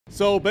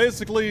So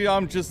basically,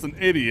 I'm just an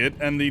idiot,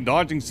 and the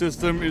dodging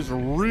system is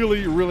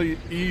really, really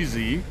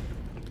easy.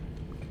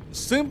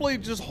 Simply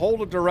just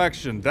hold a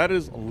direction. That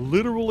is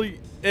literally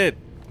it.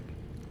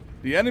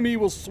 The enemy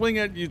will swing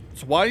at you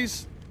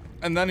twice,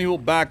 and then he will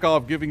back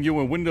off, giving you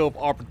a window of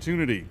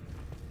opportunity.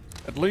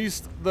 At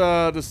least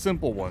the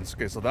simple ones.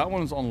 Okay, so that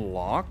one is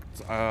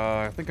unlocked.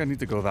 I think I need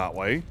to go that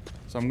way.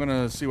 So I'm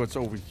gonna see what's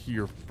over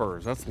here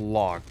first. That's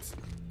locked.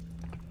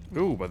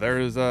 Ooh, but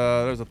there's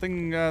a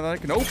thing that I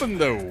can open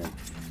though.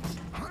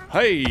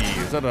 Hey,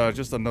 is that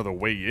just another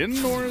way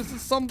in, or is it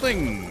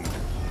something?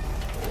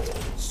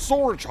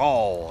 Storage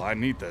hall. I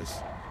need this.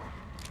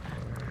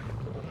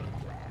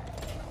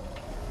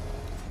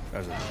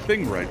 There's a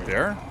thing right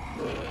there.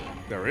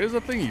 There is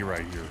a thingy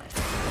right here.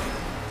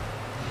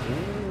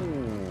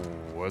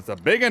 Ooh, it's a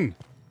biggin.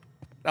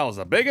 That was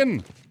a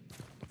biggin.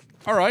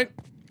 All right.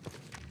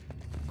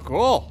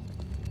 Cool.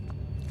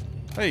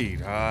 Hey,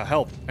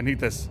 help. I need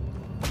this.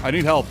 I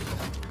need help.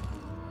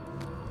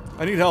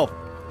 I need help.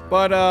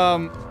 But,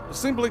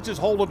 simply just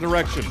hold a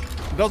direction.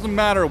 It doesn't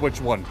matter which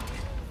one.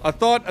 I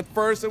thought at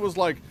first it was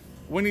like,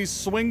 when he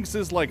swings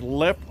his, like,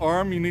 left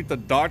arm, you need to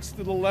dodge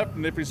to the left,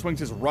 and if he swings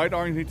his right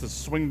arm, you need to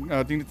swing,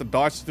 you need to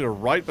dodge to the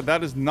right, but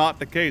that is not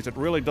the case. It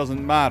really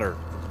doesn't matter.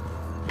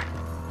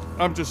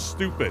 I'm just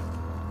stupid.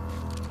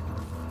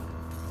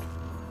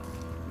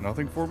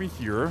 Nothing for me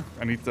here.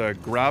 I need to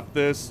grab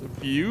this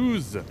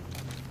fuse.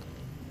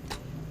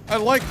 I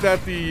like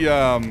that the,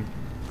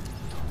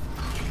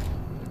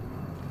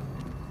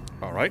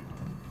 Alright.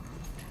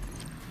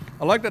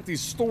 I like that these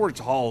storage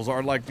halls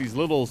are like these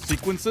little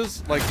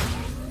sequences, like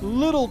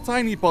little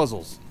tiny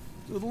puzzles.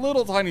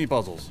 Little tiny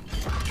puzzles.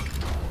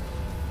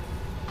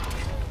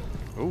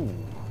 Oh,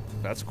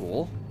 that's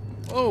cool.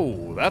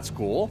 Oh, that's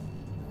cool.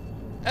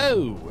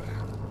 Oh,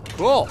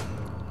 cool.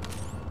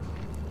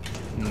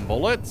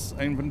 Bullets.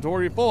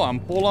 Inventory full. I'm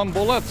full on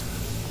bullets.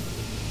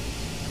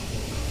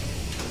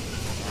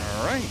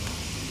 Alright.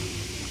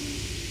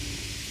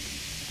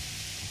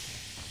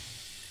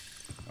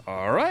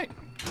 Alright.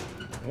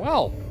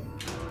 Well.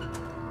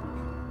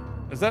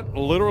 Is that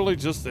literally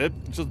just it?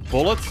 Just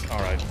bullets?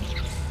 Alright.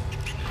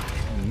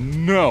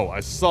 No, I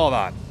saw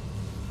that.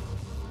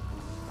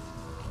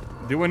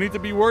 Do I need to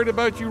be worried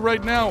about you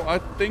right now? I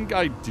think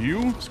I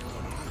do.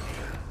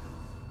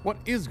 What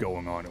is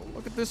going on?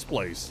 Look at this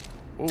place.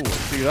 Oh, I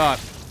see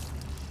that.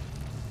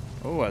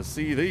 Oh, I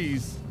see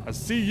these. I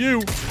see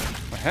you.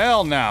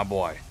 Hell nah,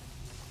 boy.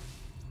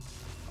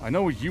 I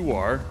know what you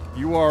are.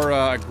 You are,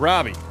 a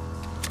grabby.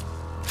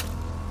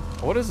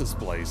 What is this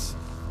place?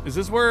 Is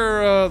this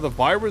where, the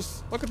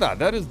virus... Look at that.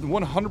 That is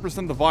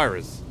 100% the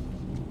virus.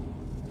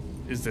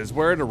 Is this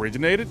where it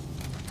originated?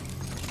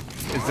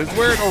 Is this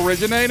where it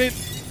originated?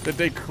 Did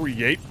they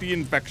create the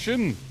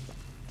infection?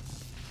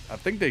 I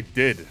think they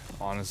did,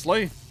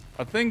 honestly.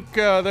 I think,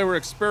 they were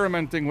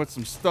experimenting with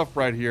some stuff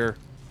right here.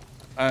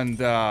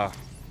 And,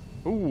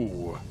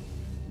 ooh.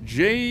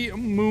 J.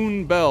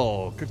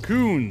 Moonbell.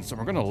 Cocoons. So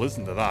we're gonna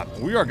listen to that.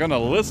 We are gonna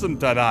listen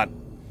to that.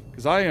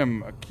 Because I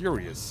am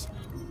curious.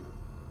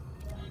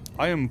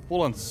 I am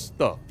full on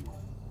stuff.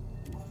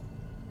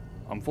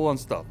 I'm full on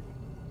stuff.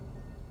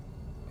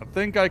 I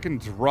think I can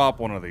drop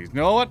one of these. You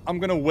know what? I'm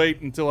gonna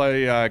wait until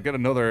I get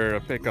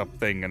another pickup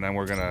thing, and then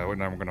we're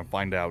gonna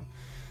find out.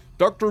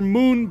 Dr.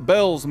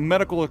 Moonbell's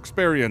medical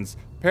experience,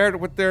 paired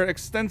with their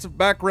extensive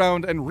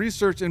background and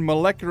research in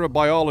molecular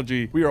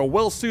biology, we are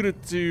well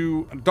suited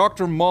to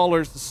Dr.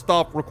 Mahler's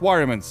staff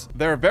requirements.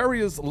 Their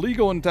various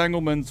legal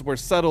entanglements were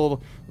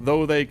settled,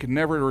 though they could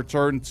never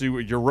return to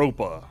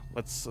Europa.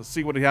 Let's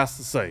see what he has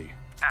to say.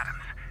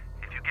 Adams,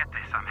 if you get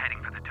this, I'm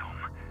heading for the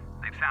dome.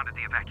 They've sounded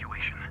the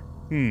evacuation.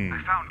 I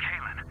found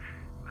Kaylin,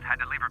 but had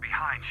to leave her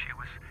behind. She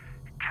was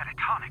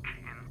catatonic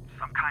in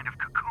some kind of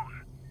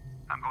cocoon.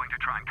 I'm going to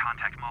try and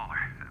contact Mahler.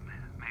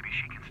 Maybe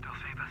she can still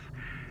save us.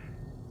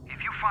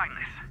 If you find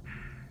this,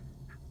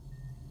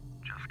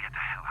 just get the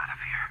hell out of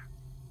here.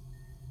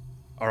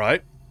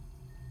 Alright.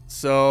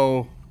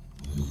 So...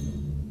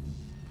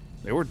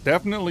 they were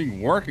definitely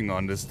working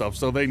on this stuff,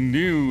 so they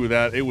knew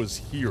that it was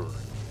here.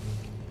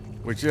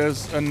 Which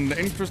is an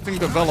interesting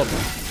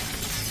development.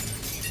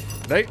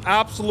 They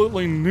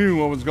absolutely knew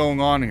what was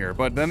going on here,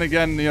 but then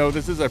again, you know,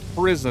 this is a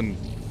prison.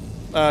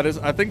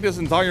 I think this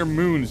entire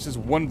moon is just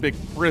one big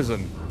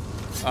prison.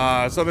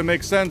 So it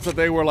makes sense that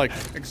they were like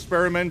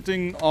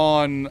experimenting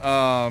on the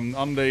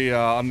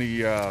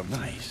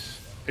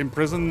Nice.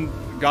 imprisoned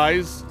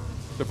guys,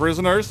 the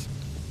prisoners,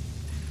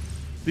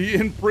 the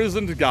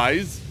imprisoned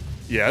guys.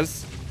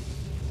 Yes.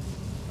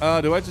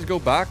 Do I just go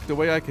back the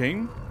way I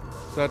came?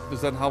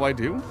 Is that how I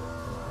do?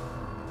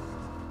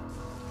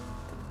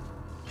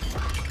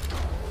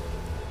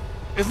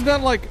 Isn't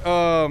that like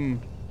a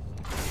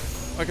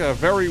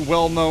very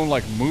well-known,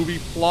 like, movie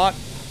plot?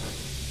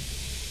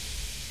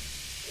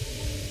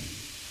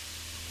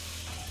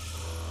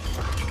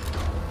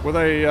 Where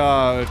they,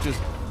 just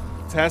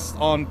test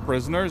on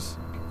prisoners?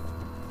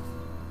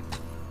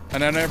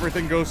 And then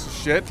everything goes to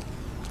shit?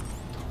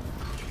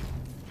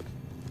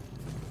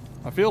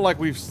 I feel like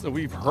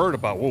we've heard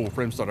about whoa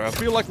frame stutter. I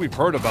feel like we've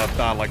heard about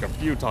that like a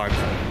few times,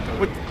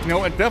 but you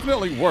know it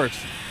definitely works.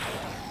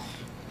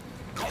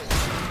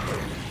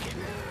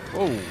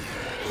 Whoa.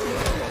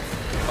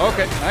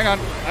 Okay, hang on.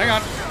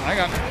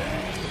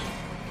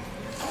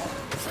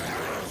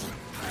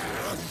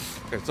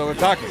 Okay, so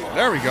attacking.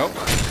 There we go.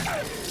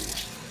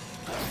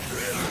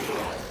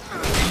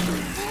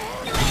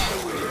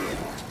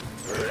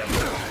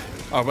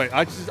 Oh wait,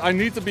 I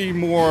need to be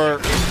more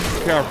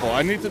careful.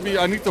 I need to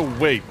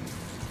wait.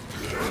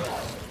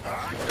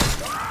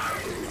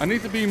 I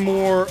need to be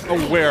more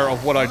aware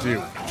of what I do.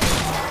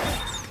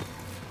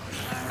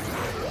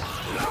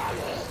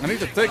 I need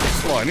to take it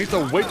slow. I need to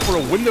wait for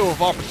a window of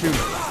opportunity.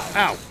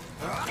 Ow.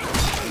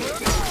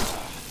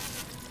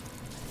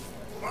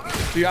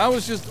 See, I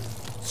was just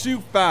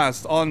too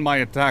fast on my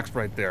attacks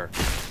right there.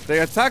 They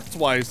attack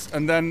twice,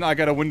 and then I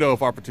get a window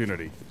of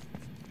opportunity.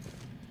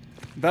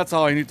 That's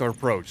how I need to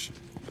approach.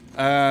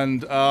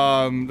 And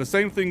the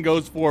same thing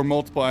goes for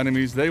multiple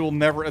enemies. They will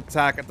never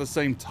attack at the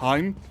same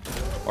time.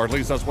 Or at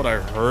least that's what I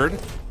heard.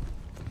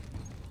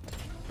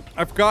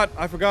 I forgot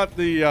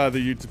the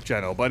YouTube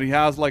channel, but he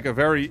has like a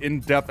very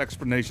in-depth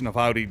explanation of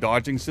how the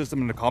dodging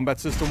system and the combat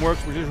system works,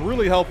 which is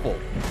really helpful.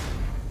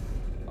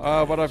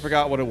 But I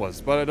forgot what it was,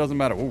 but it doesn't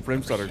matter. Ooh,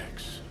 frame stutter.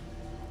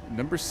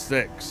 Number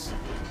 6.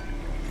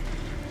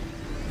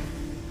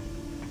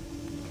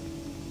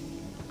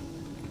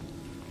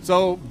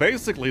 So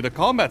basically, the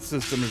combat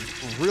system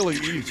is really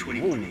easy.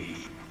 Ooh. I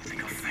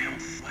think I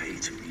found a way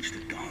to reach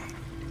the dome.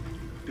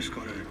 Just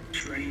gotta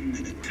drain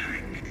the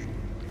tank.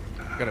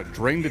 Gotta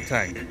drain the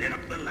tank. And then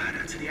up the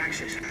ladder to the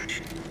access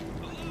hatch.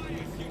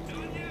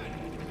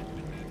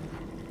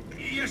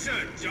 Yes,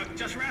 sir.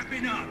 Just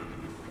wrapping up.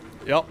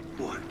 Yep.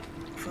 What?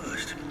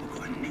 First, we've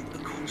got to nick the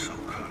console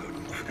code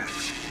off that.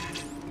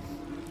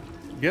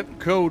 Get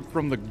code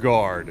from the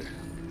guard.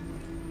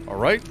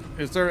 Alright.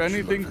 Is there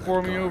anything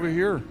for me over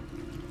here?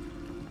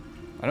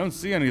 I don't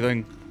see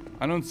anything.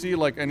 I don't see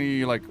like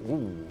any like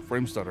ooh,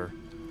 frame stutter.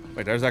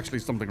 Wait, there's actually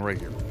something right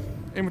here.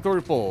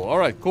 Inventory full.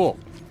 Alright, cool.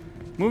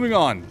 Moving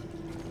on.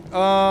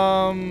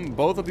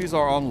 Both of these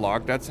are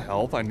unlocked. That's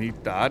health. I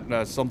need that.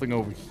 There's something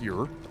over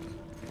here.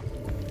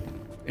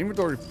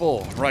 Inventory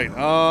full. Right.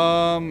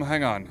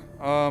 Hang on.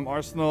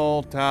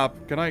 Arsenal, tap.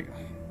 Can I...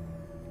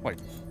 Wait,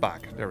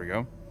 back. There we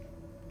go.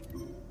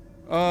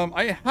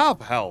 I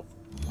have health.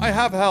 I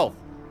have health.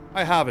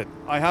 I have it.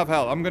 I have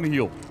health. I'm gonna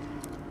heal.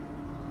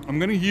 I'm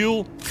gonna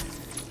heal.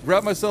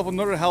 Grab myself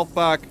another health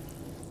pack.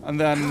 And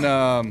then,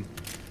 I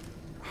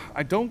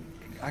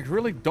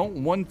really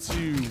don't want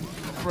to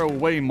throw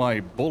away my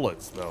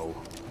bullets, though.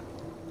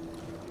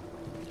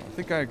 I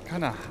think I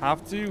kind of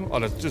have to. Oh,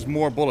 there's just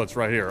more bullets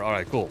right here. All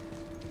right, cool.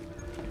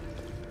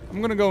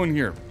 I'm gonna go in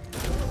here.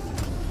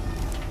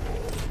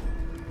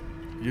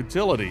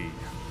 Utility.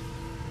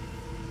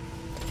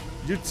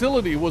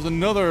 Utility was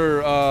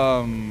another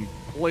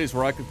place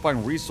where I could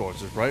find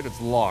resources, right? It's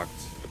locked.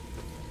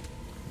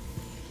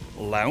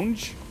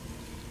 Lounge?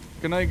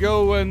 Can I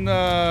go in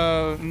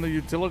the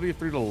utility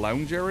through the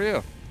lounge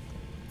area?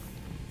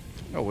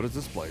 Oh, what is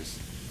this place?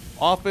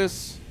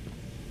 Office.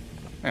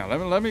 Hang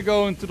on, let me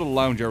go into the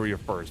lounge area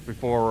first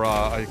before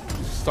I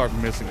start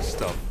missing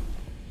stuff.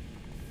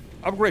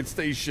 Upgrade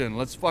station.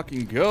 Let's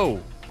fucking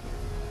go.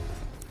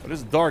 But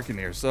it's dark in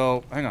here,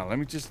 so hang on. Let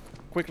me just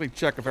quickly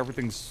check if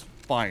everything's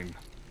fine.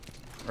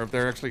 Or if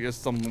there actually is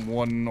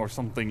someone or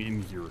something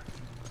in here.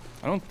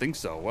 I don't think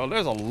so. Well,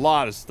 there's a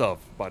lot of stuff,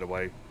 by the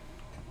way.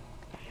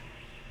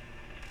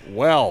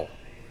 Well.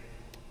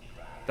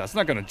 That's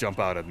not gonna jump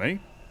out at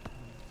me.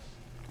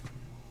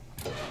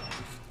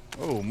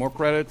 Oh, more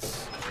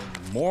credits.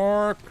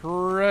 More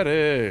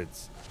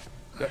credits.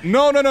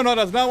 No, no, no, no.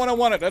 That's not what I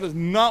wanted. That is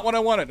not what I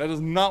wanted. That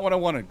is not what I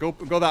wanted. Go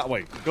that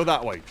way. Go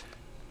that way.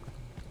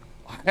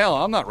 Hell,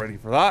 I'm not ready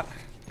for that.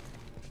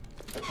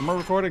 Am I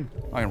recording?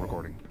 I am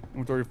recording.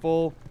 Inventory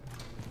full.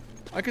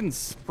 I can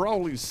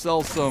probably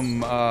sell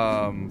some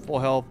full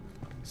health.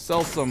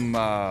 Sell some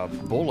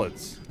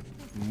bullets.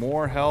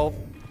 More health.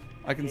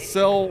 I can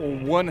sell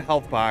one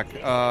health pack.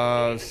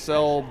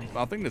 Sell,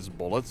 I think it's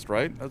bullets,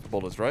 right? That's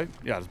bullets, right?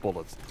 Yeah, it's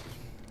bullets.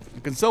 I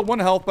can sell one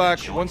health pack,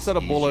 one set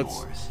of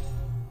bullets.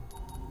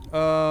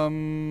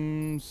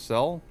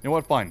 Sell? You know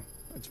what? Fine.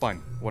 It's fine.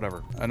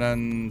 Whatever. And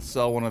then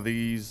sell one of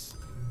these.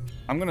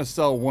 I'm gonna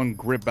sell one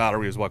grip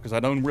battery as well, because I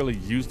don't really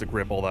use the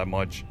grip all that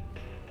much.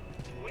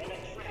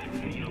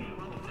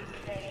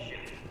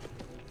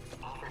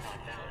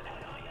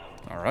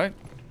 Alright.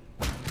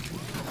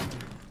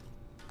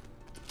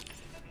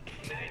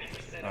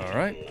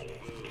 Alright.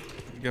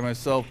 Get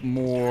myself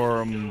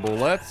more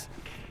bullets.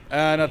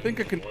 And I think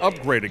I can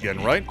upgrade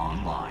again, right?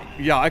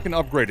 Yeah, I can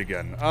upgrade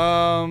again.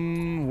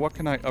 What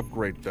can I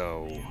upgrade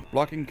though?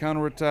 Blocking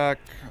counterattack.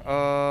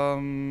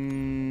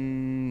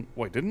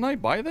 Wait, didn't I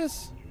buy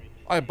this?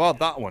 I bought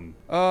that one.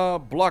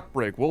 Block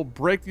break. Will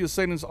break the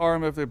assailant's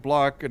arm if they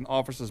block an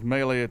officer's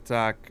melee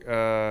attack.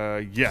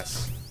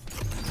 Yes.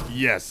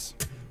 Yes.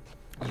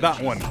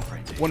 That one.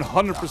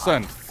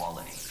 100%.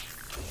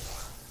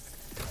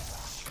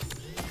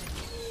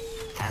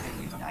 Have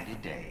a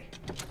united day.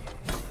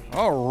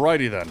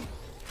 Alrighty then.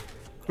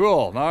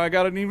 Cool. Now I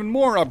got an even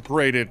more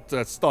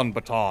upgraded stun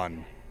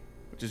baton,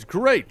 which is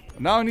great.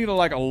 Now I need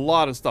like a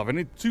lot of stuff. I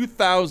need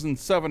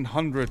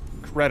 2,700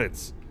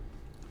 credits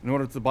in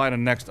order to buy the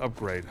next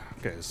upgrade.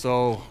 Okay,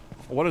 so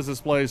what is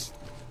this place?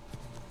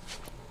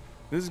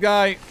 This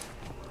guy,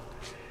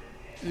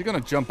 is he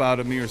gonna jump out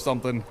at me or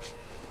something?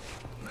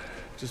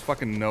 Just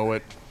fucking know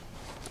it.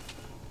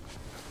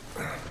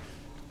 Poor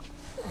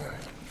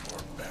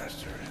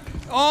bastard.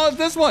 Oh, it's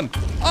this one.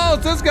 Oh,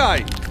 it's this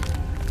guy.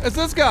 It's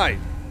this guy.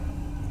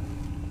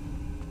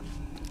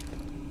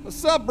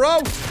 What's up, bro?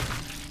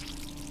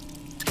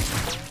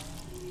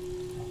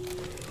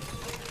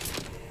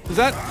 Is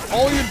that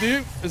all you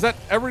do? Is that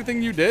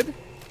everything you did?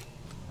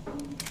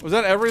 Was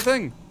that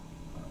everything?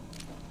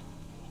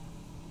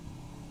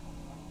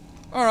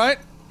 Alright.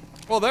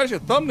 Well, there's your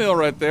thumbnail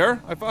right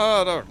there.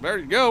 There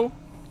you go.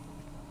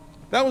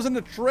 That was in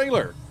the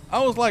trailer. I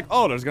was like,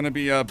 oh, there's gonna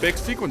be a big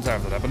sequence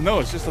after that. But no,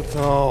 it's just a...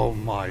 Oh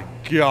my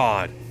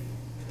god.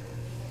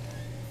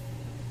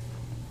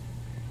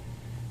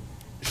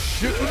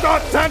 Shoot,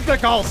 not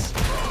tentacles!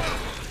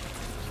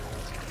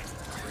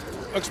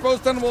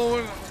 Exposed tentacle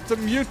to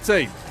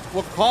mutate.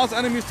 Will cause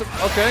enemies to...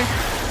 Okay.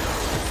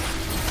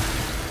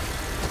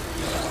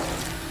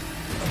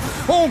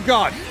 Oh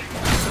god!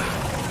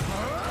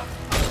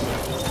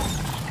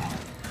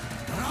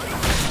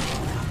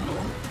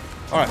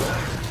 Alright.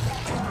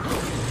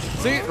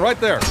 See? Right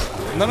there.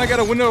 And then I got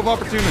a window of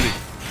opportunity.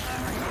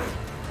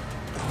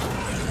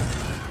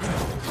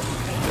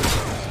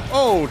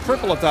 Oh,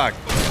 triple attack.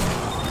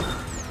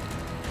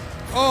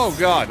 Oh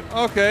god.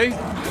 Okay.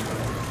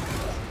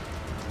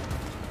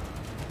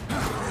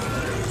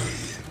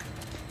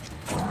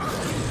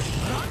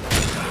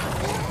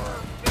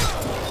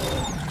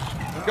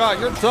 God,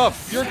 you're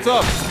tough. You're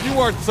tough. You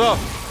are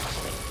tough.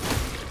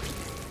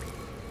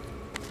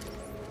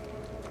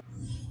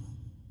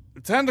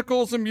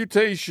 Tentacles and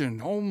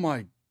mutation. Oh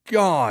my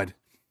god.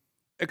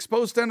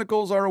 Exposed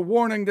tentacles are a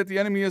warning that the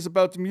enemy is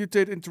about to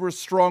mutate into a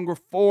stronger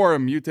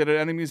form. Mutated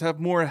enemies have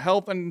more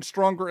health and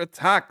stronger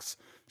attacks.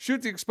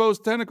 Shoot the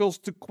exposed tentacles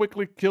to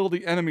quickly kill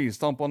the enemy.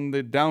 Stomp on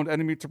the downed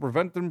enemy to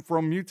prevent them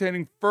from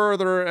mutating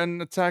further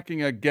and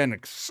attacking again.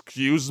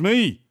 Excuse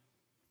me?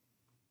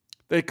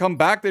 They come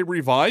back, they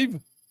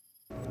revive?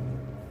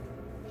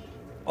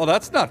 Oh,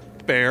 that's not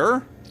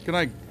fair. Can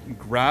I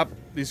grab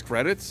these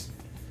credits?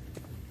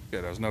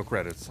 Yeah, there's no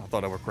credits. I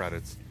thought there were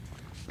credits.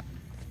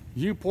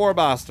 You poor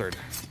bastard.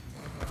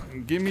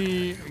 Give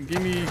me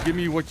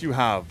what you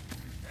have.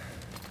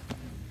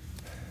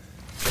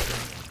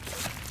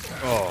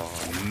 Oh,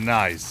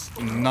 nice.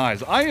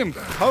 Nice. I am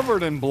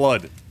covered in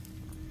blood.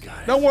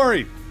 Don't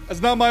worry.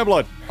 It's not my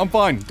blood. I'm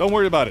fine. Don't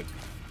worry about it.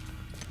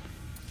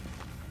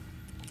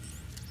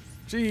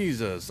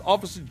 Jesus.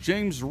 Officer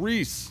James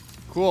Reese.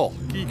 Cool.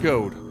 Key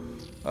code.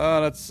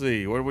 Let's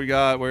see. What do we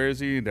got? Where is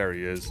he? There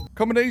he is.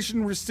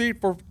 Commendation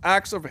received for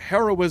acts of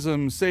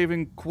heroism,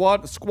 saving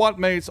squad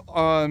mates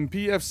on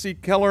PFC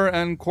Keller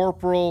and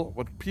Corporal...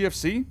 What,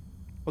 PFC?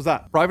 What's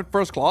that? Private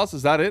First Class?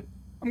 Is that it?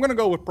 I'm gonna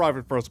go with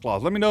Private First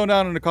Class. Let me know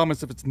down in the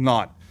comments if it's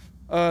not.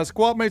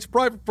 Squad mates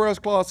Private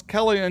First Class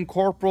Kelly and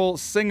Corporal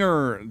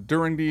Singer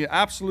during the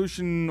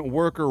Absolution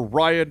Worker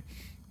Riot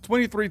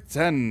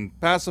 2310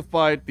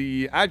 pacified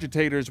the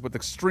agitators with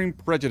extreme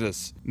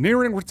prejudice.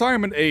 Nearing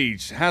retirement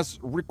age, has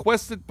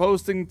requested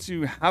posting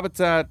to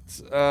Habitat,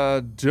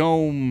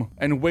 Dome,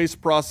 and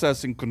Waste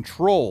Processing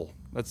Control.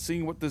 Let's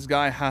see what this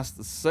guy has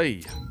to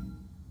say.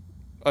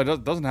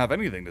 Doesn't have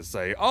anything to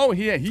say. Oh,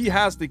 he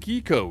has the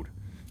key code.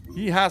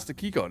 He has the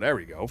key code. There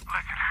we go. Listen,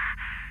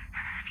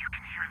 if you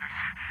can hear this,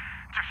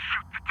 just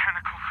shoot the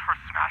tentacles or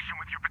smash them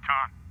with your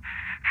baton.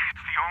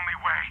 It's the only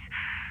way.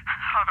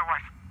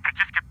 Otherwise, they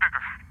just get bigger,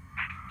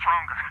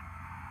 stronger.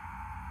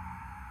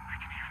 I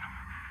can hear them.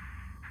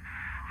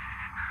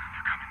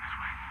 They're coming this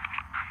way.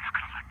 I'm not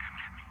gonna let them get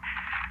me.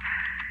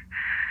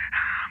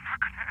 I'm not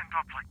gonna end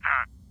up like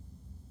that.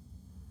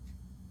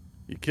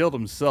 He killed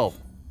himself.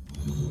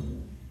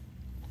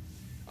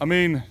 I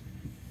mean,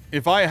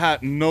 if I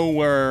had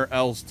nowhere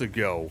else to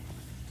go,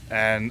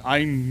 and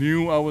I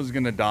knew I was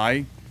gonna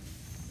die,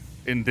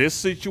 in this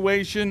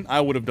situation,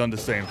 I would have done the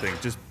same thing.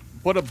 Just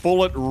put a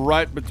bullet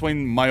right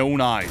between my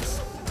own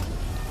eyes.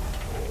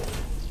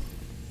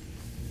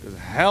 Because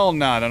hell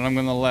not, and I'm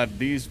gonna let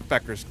these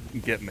feckers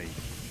get me.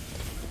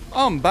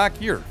 Oh, I'm back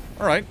here.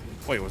 Alright.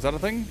 Wait, was that a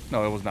thing?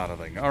 No, it was not a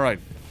thing. Alright.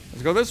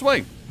 Let's go this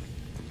way.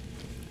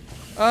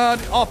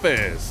 The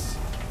office.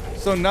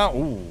 So now,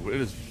 ooh,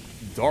 it is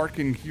dark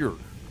in here.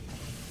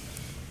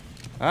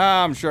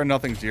 I'm sure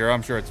nothing's here.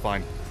 I'm sure it's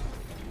fine.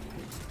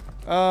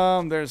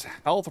 There's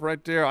health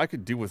right there. I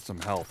could do with some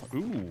health.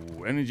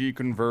 Ooh, energy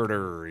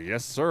converter.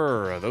 Yes,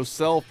 sir. Those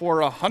sell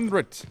for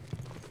 100.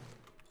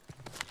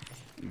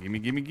 Gimme,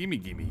 gimme, gimme,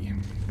 gimme.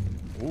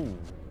 Ooh,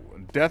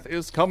 death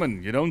is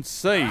coming. You don't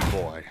say,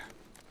 boy.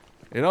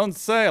 You don't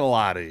say,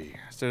 laddie.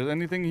 Is there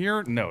anything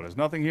here? No, there's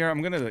nothing here.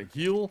 I'm gonna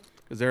heal,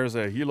 because there's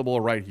a healable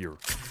right here.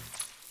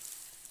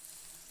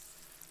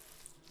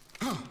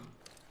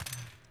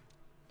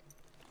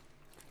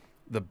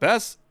 The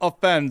best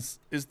offense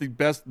is the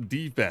best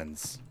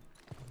defense.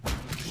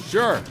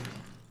 Sure.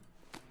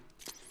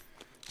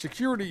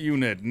 Security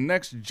unit,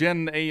 next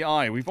gen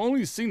AI. We've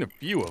only seen a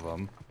few of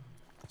them.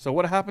 So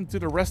what happened to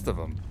the rest of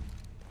them?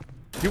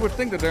 You would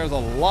think that there's a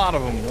lot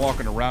of them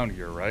walking around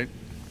here, right?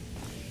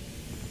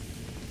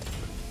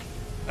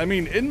 I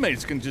mean,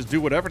 inmates can just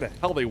do whatever the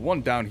hell they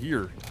want down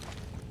here.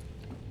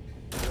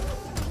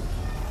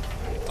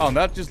 Oh, and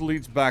that just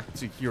leads back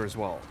to here as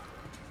well.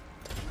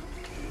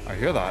 I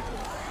hear that.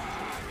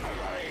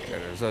 Yeah,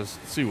 there's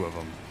two of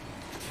them.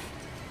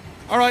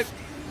 Alright,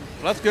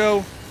 let's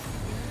go.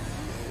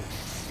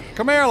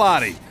 Come here,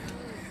 laddie.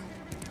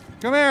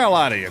 Come here,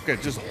 laddie. Okay,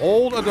 just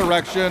hold a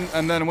direction,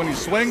 and then when he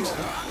swings...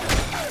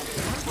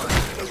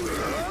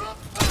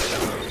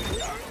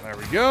 There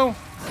we go.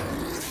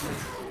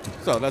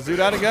 So, let's do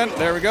that again.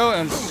 There we go,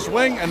 and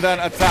swing, and then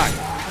attack.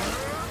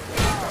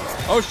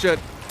 Oh, shit.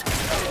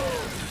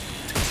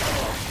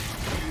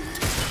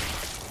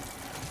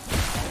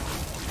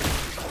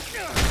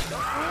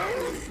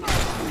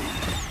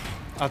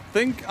 I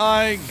think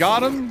I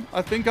got him.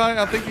 I think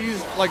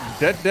he's like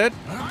dead.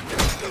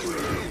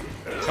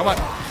 Come on.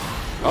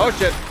 Oh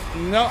shit.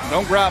 No,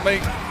 don't grab me.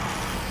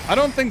 I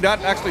don't think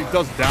that actually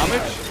does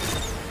damage.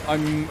 I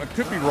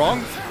could be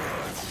wrong.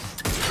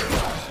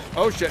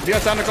 Oh shit. He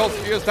has tentacles.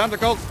 He has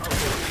tentacles.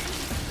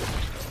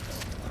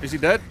 Is he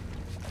dead?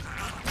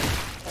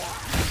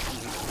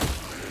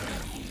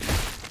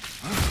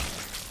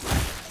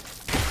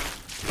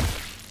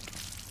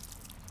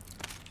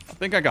 I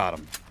think I got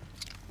him.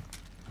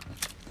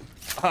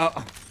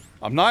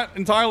 I'm not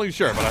entirely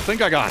sure, but I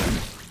think I got him.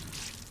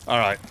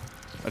 Alright.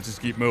 Let's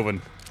just keep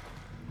moving.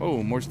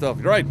 Oh, more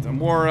stuff. Right,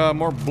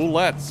 more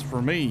bullets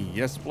for me.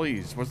 Yes,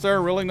 please. Was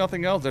there really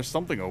nothing else? There's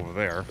something over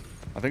there.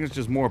 I think it's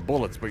just more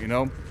bullets, but you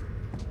know.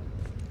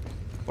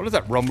 What is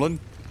that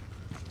rumbling?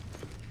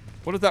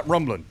 What is that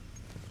rumbling?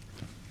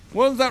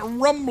 What is that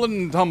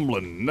rumbling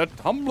tumbling? That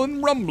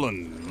tumbling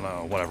rumbling?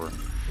 Oh, whatever.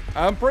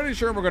 I'm pretty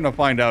sure we're gonna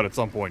find out at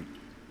some point.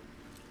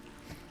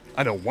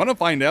 I don't want to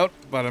find out,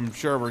 but I'm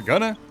sure we're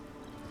gonna.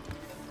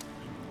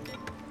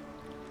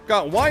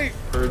 God, why?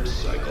 Earth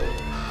cycle.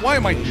 Why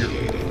am I here?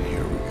 Here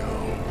we go.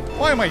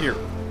 Why am I here?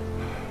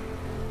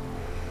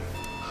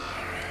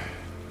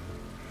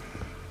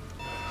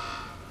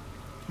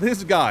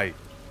 This guy.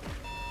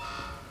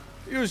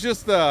 He was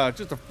just a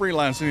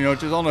freelance, you know,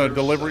 just on a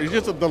delivery. He's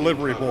just a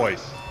delivery boy,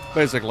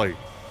 basically.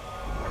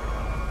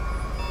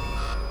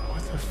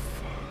 What the fuck?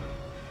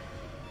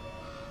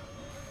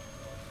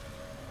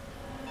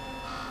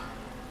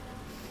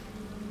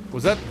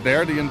 Was that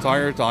there the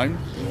entire time?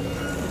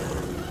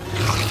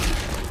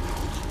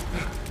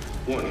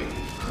 Warning.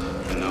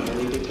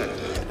 Anomaly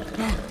detected.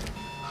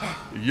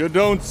 You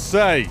don't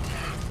say.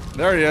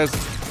 There he is.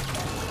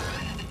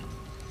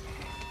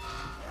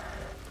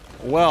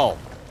 Well,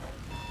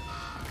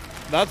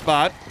 that's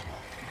bad.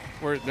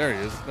 Where? There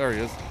he is. There he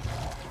is.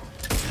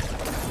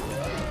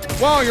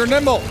 Wow, you're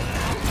nimble.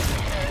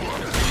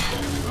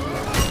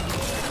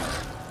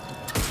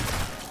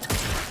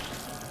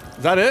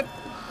 Is that it?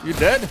 You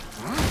dead?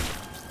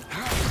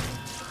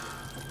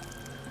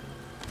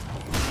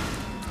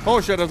 Oh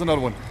shit, there's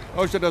another one.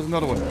 Oh shit, there's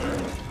another one.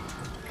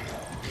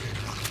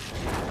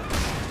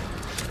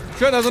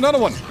 Shit, there's another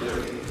one.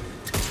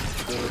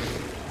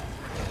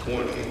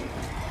 Warning.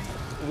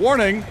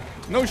 Warning?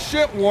 No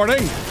shit,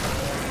 warning.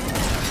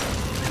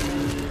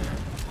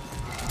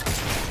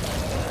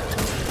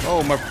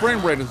 Oh, my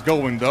frame rate is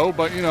going though,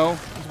 but you know,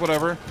 it's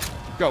whatever.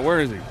 Go, where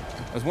is he?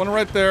 There's one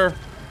right there.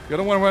 The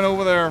other one right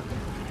over there.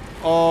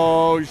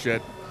 Oh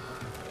shit.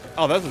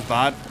 Oh, this is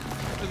bad.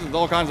 This is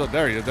all kinds of.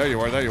 There he is. There you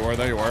are. There you are.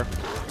 There you are.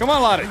 Come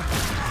on, laddie.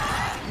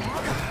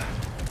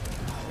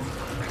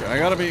 Okay, I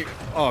gotta be.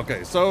 Oh,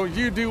 okay, so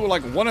you do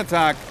like one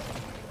attack.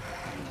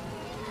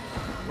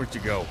 Where'd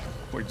you go?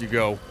 Where'd you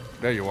go?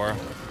 There you are.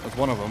 That's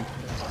one of them.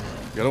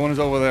 The other one is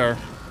over there.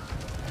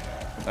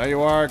 There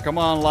you are. Come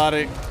on,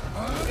 laddie.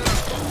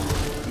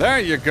 There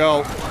you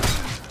go.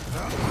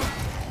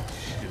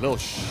 You little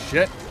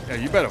shit. Yeah,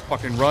 you better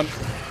fucking run.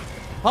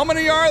 How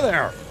many are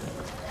there?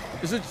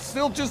 Is it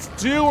still just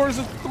 2 or is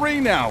it 3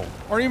 now?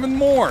 Or even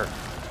more?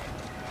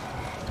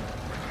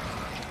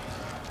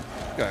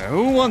 Okay,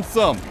 who wants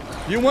some?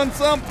 You want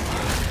some?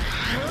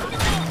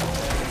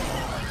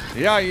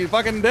 Yeah, you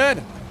fucking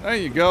dead. There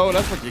you go.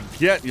 That's what you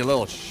get, you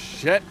little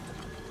shit.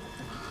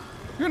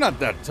 You're not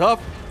that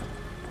tough.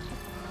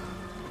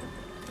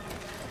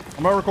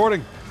 Am I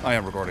recording? I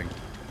am recording.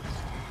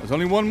 There's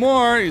only one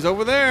more. He's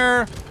over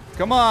there.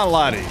 Come on,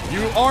 laddie.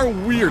 You are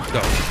weird,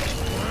 though.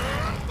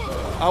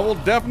 I will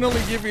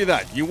definitely give you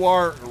that. You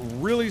are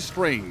really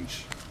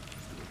strange.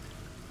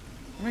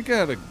 Let me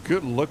get a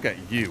good look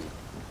at you.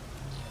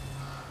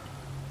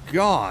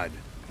 God.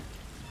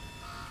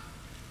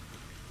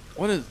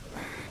 What is...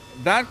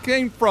 That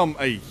came from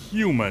a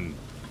human.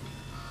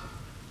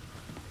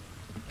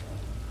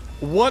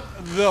 What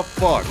the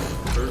fuck?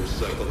 Earth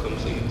cycle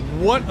complete.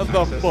 What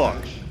the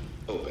fuck?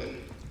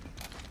 Open.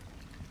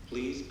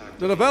 Please activate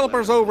The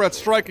developers over at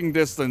Striking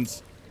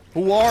Distance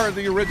who are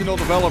the original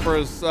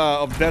developers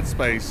of Dead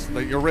Space,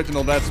 the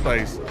original Dead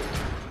Space.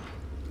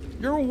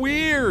 You're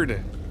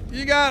weird.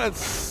 You got a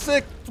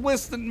sick,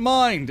 twisted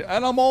mind,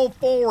 and I'm all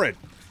for it.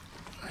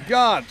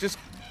 God, just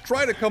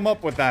try to come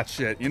up with that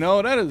shit. You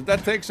know,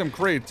 that takes some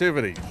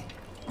creativity.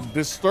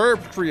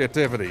 Disturbed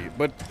creativity,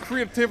 but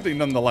creativity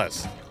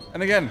nonetheless.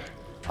 And again,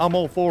 I'm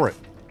all for it.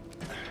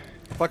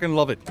 I fucking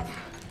love it.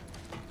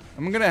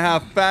 I'm gonna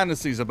have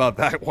fantasies about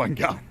that one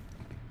guy.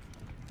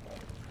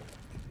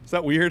 Is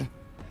that weird?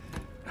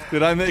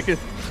 Did I make it?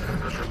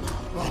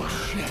 Oh,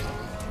 shit.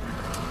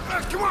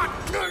 Come on!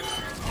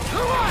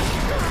 Come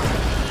on!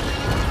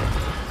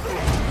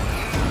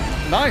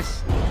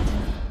 Nice.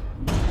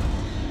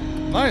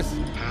 Nice.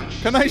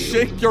 Can I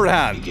shake your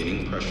hand?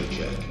 Beginning pressure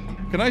check.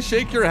 Can I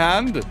shake your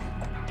hand?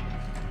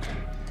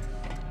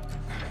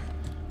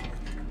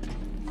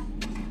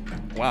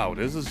 Wow,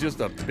 this is just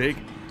a big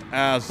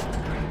ass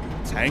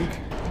tank.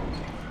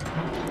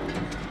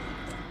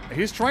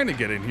 He's trying to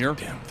get in here.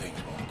 Damn things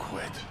won't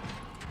quit.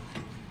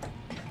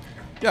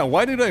 Yeah,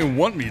 why did they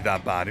want me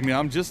that bad? I mean,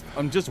 I'm just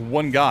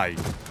one guy.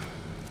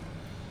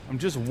 I'm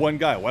just one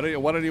guy. Why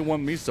did he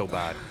want me so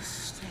bad?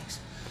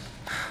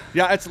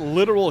 Yeah, it's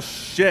literal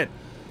shit.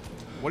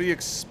 What do you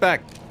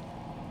expect?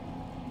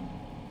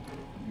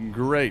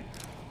 Great.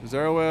 Is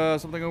there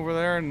something over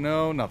there?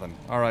 No, nothing.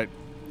 All right.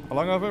 How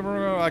long have I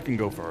ever? I can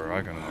go for.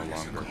 I can go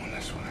longer. I'm going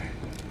this way.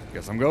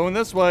 Guess I'm going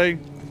this way.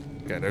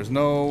 Okay, there's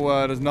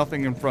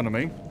nothing in front of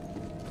me.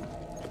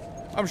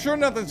 I'm sure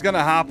nothing's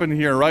gonna happen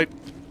here, right?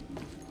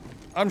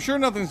 I'm sure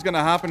nothing's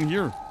gonna happen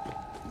here.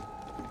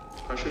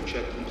 Pressure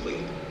check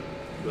complete.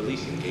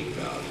 Releasing gate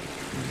valve.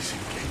 Releasing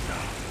gate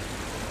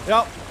valve.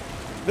 Yep.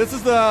 This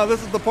is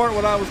the part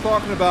what I was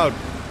talking about,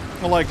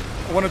 like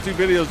 1 or 2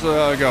 videos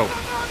ago.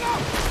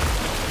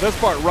 This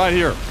part right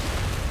here.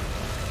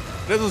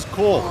 This is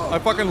cool. I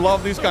fucking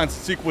love these kinds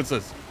of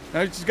sequences.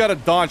 Now you just gotta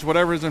dodge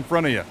whatever is in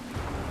front of you.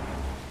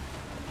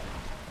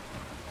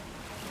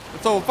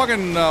 It's a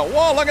fucking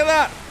whoa! Look at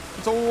that!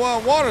 It's a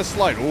water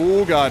slide.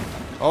 Oh god!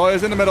 Oh,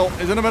 it's in the middle.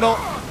 It's in the middle.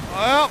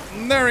 Oh,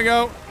 there we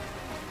go.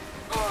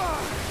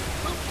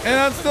 And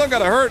that still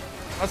gotta hurt.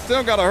 I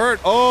still gotta hurt.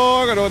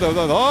 Oh god,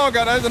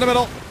 it's in the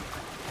middle.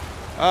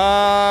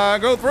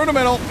 Go through the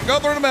middle. Go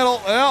through the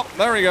middle. Yep,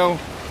 there we go.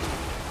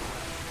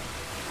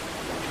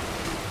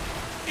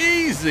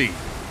 Easy.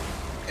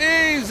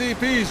 Easy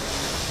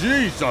peasy.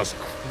 Jesus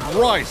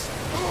Christ.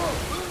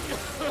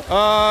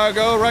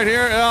 Go right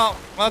here. Yeah,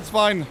 that's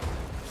fine.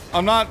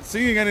 I'm not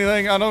seeing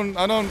anything. I don't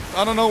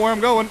know where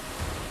I'm going.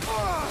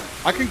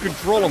 I can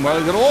control him.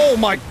 Oh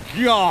my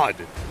god.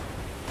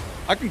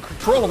 I can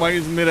control him while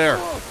he's in midair.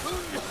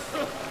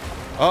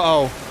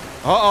 Uh-oh.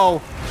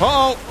 Uh-oh.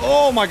 Uh-oh.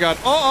 Oh my god.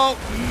 Uh-oh.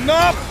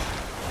 Nope.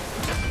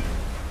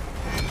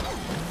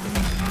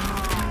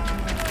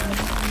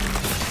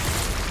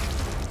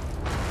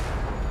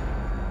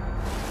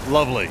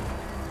 Lovely.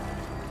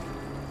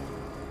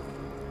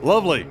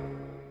 Lovely.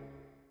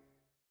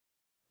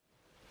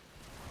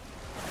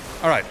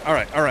 Alright.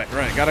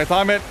 Gotta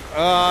time it.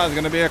 It's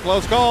gonna be a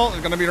close call.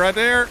 It's gonna be right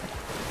there.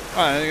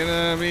 Alright, it's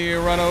gonna be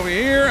run over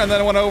here, and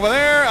then one over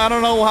there. I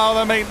don't know how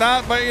they made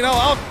that, but you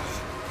know,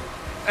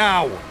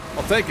 Ow!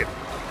 I'll take it.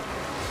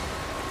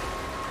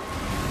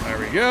 There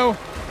we go.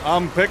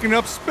 I'm picking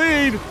up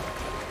speed.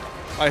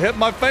 I hit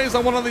my face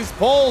on one of these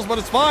poles, but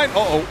it's fine.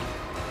 Uh-oh.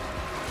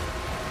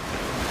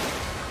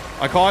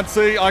 I can't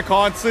see. I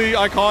can't see.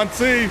 I can't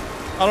see.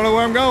 I don't know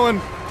where I'm going.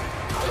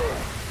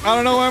 I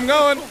don't know where I'm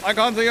going. I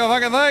can't see a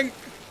fucking thing.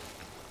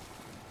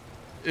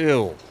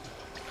 Ew.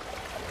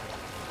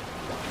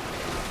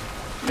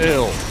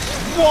 Ew.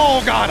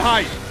 Whoa, God,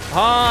 hi.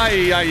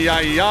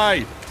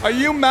 Hi. Are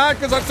you mad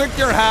because I took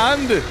your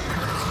hand?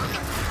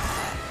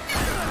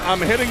 I'm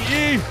hitting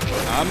E.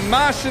 I'm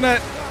mashing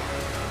it.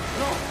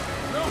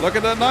 Look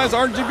at that nice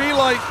RGB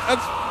light.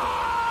 That's...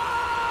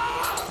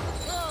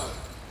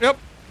 Yep.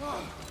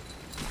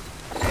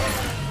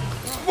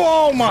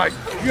 Oh my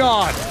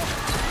god.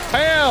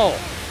 Hell.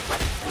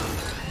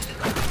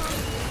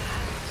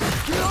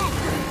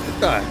 Get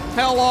the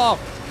hell off.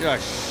 You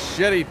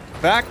shitty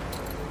back.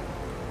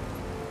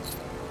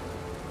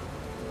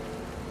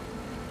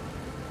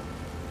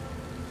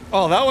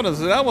 Oh,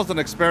 that was an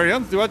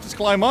experience. Do I just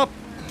climb up?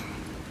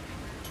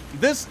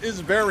 This is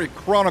very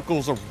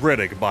Chronicles of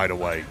Riddick, by the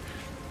way.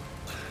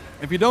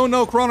 If you don't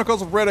know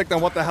Chronicles of Riddick,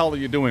 then what the hell are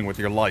you doing with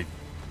your life?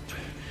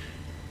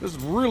 This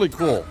is really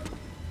cool.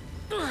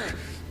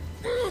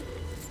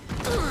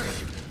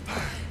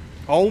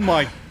 Oh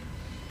my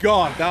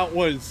god, that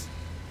was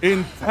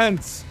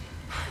intense.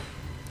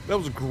 That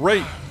was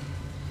great.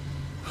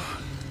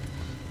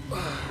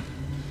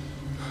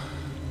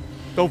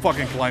 Don't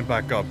fucking climb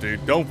back up,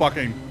 dude. Don't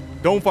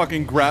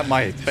fucking grab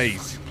my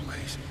face.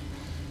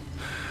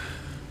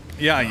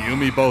 Yeah, you and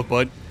me both,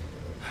 bud.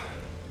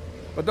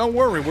 But don't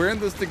worry, we're in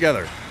this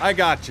together. I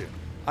got you.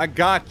 I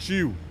got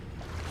you.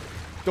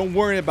 Don't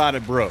worry about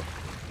it, bro.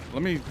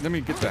 Let me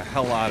get the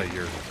hell out of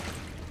here.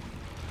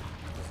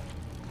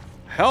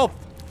 Health.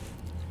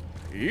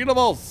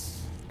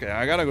 Eatables. Okay,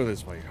 I gotta go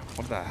this way.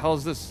 What the hell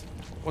is this?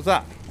 What's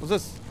that? What's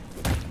this?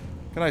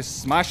 Can I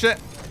smash it?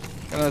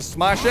 Can I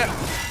smash it?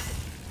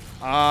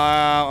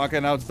 Okay,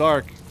 now it's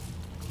dark.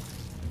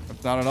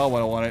 That's not at all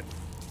what I wanted.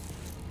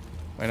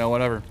 I know,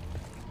 whatever.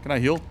 Can I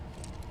heal?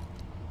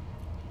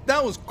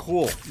 That was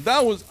cool.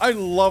 That was, I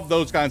love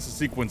those kinds of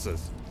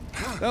sequences.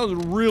 That was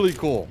really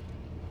cool.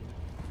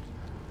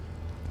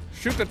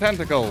 Shoot the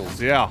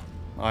tentacles. Yeah,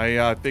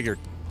 I figured.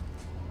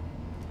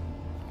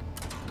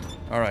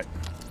 Alright.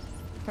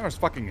 There's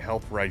fucking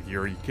health right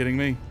here. Are you kidding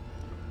me?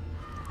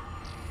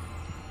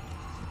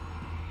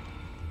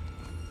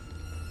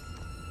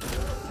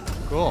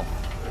 Cool.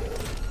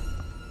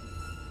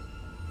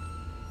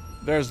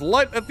 There's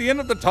light at the end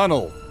of the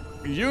tunnel.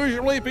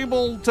 Usually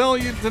people tell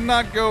you to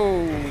not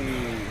go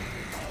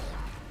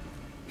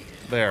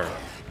there.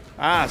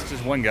 Ah, it's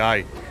just one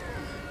guy.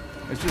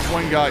 It's just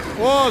one guy.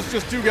 Whoa, it's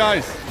just two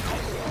guys.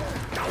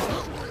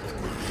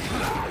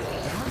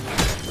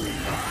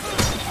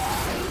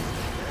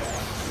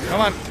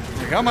 Come on.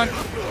 Come on.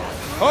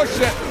 Oh,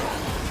 shit.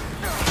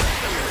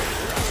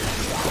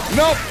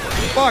 Nope.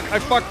 Fuck. I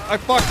fucked.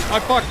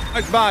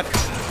 It's bad.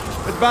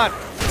 It's bad.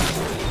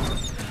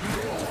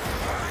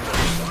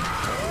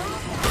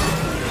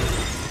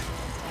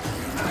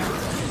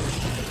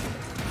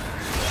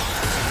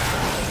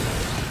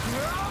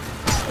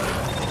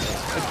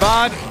 It's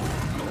bad.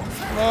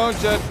 Oh,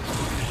 shit.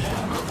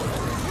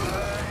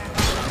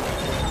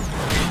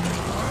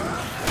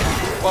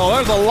 Well,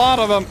 there's a lot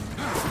of them.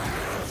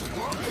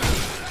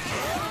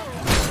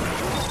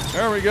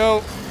 There we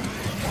go.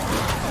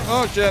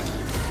 Oh, shit.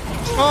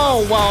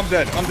 Oh, wow, I'm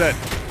dead. I'm dead.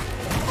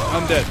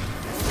 I'm dead.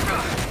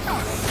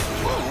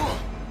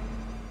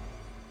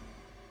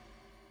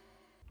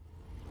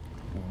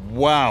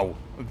 Wow.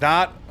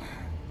 That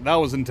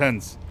was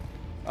intense.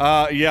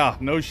 Yeah,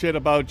 no shit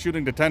about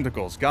shooting the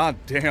tentacles. God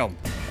damn.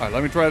 Alright,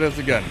 let me try this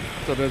again.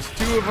 So there's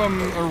two of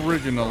them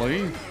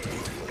originally.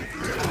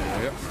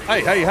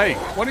 Hey.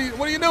 What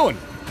are you doing?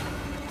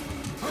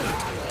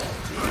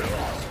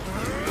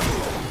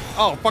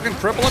 Oh, fucking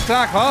triple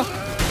attack, huh?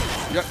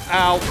 Yeah,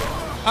 ow.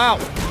 Ow.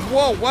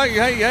 Whoa, wait,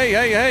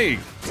 hey.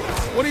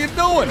 What are you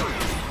doing?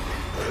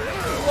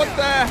 What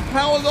the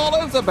hell is all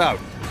this about?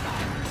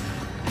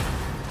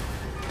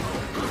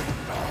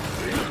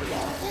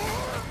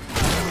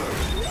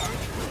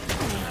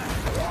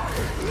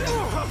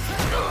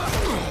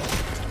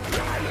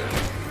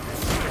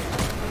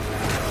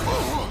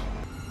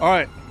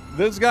 Alright,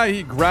 this guy,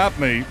 he grabbed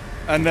me,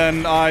 and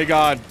then I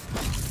got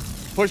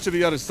pushed to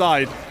the other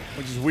side,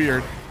 which is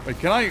weird. Wait,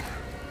 can I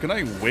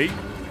wait?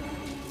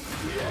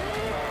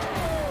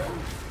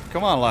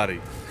 Come on,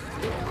 laddie.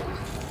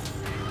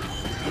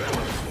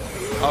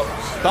 Oh,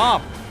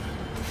 stop!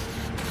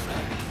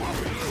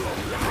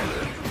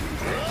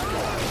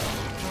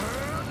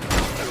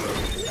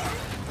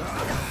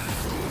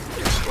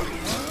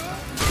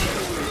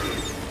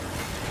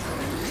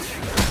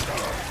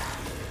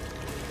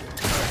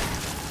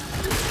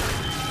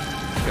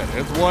 Okay,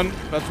 that's one.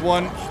 That's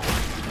one.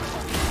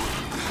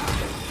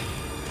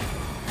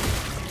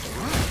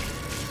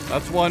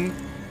 That's one.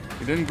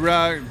 He didn't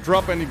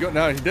drop any good.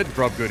 No, he did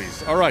drop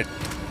goodies. All right.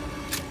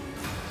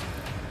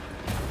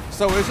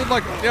 So is it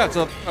like, yeah, it's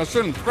a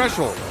certain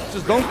threshold.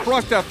 Just don't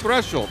cross that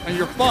threshold and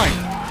you're fine.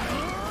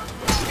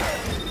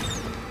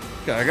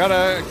 Okay, I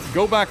gotta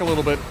go back a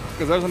little bit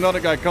because there's another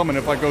guy coming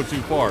if I go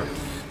too far.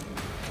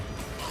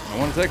 I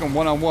want to take him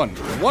one-on-one.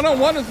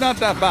 One-on-one is not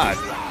that bad.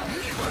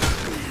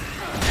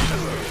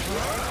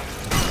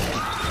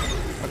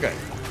 Okay.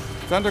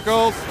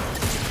 Tentacles.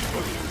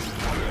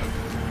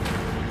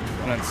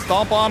 And then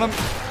stomp on him.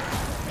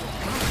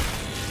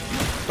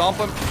 Stomp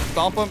him.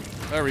 Stomp him.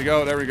 There we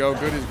go. There we go.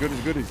 Goodies, goodies,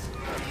 goodies.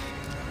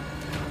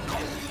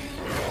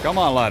 Come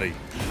on, laddie.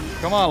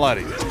 Come on,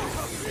 laddie.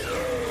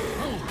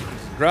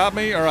 Grab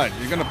me. All right.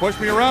 You're going to push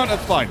me around?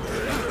 That's fine.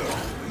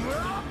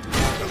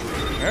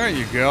 There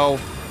you go.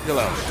 You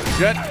little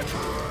shit.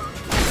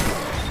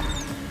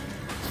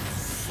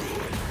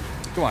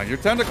 Come on. Your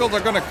tentacles are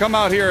going to come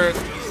out here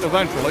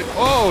eventually.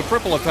 Oh,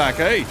 triple attack,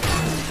 hey.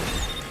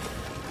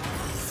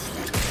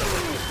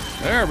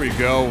 There we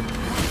go.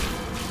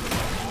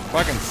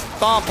 Fucking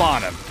stomp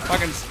on him.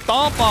 Fucking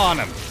stomp on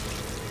him.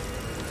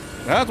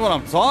 That's what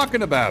I'm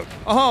talking about.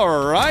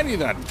 Alrighty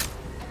then.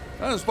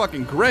 That was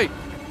fucking great.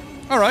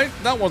 Alright,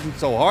 that wasn't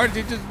so hard.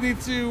 You just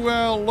need to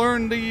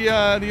learn the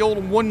old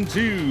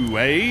 1-2,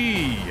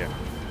 hey.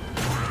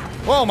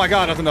 Oh my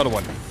god, that's another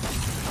one.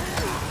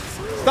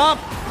 Stop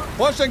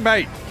pushing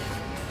me.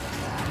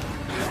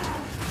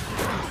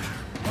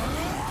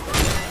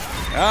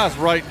 That's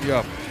right,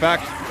 you back.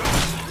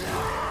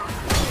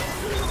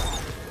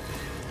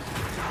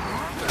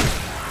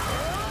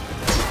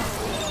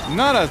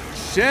 Not a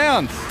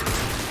chance.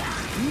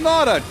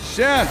 Not a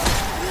chance.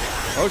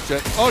 Oh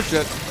shit. Oh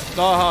shit.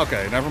 Oh,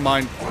 okay. Never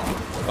mind.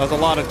 That's a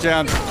lot of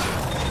chance.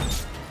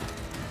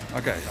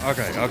 Okay.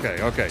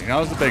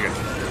 Now it's the big one.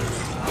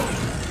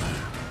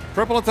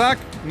 Triple attack?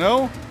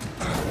 No.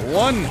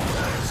 1,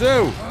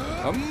 2.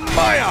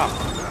 Maya.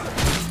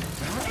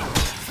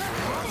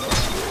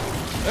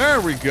 There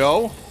we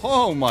go.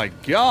 Oh my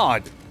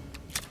god.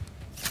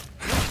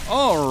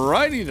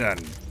 Alrighty then.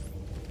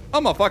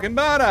 I'm a fucking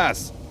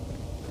badass.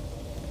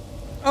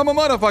 I'm a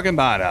motherfucking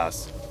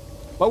badass.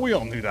 But we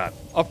all knew that.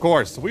 Of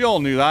course, we all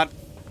knew that.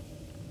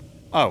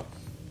 Oh.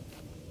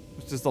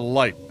 It's just a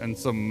light and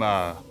some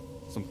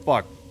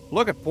fuck.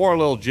 Look at poor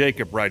little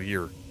Jacob right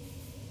here.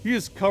 He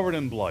is covered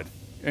in blood.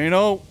 And you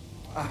know,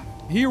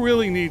 he could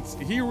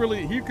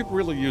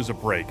really use a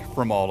break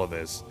from all of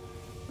this.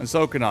 And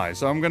so can I.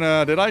 So I'm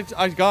gonna,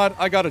 I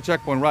got a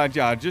checkpoint, right?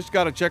 Yeah, I just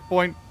got a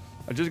checkpoint.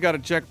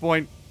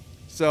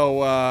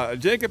 So,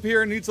 Jacob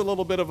here needs a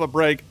little bit of a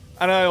break.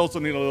 And I also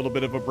need a little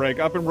bit of a break.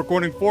 I've been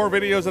recording 4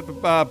 videos at the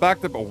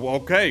back to... Oh,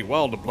 okay,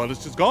 well, the blood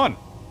is just gone.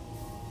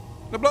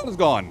 The blood is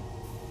gone.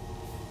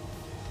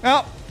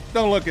 Well,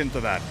 don't look into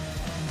that.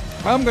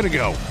 I'm gonna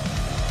go.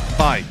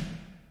 Bye.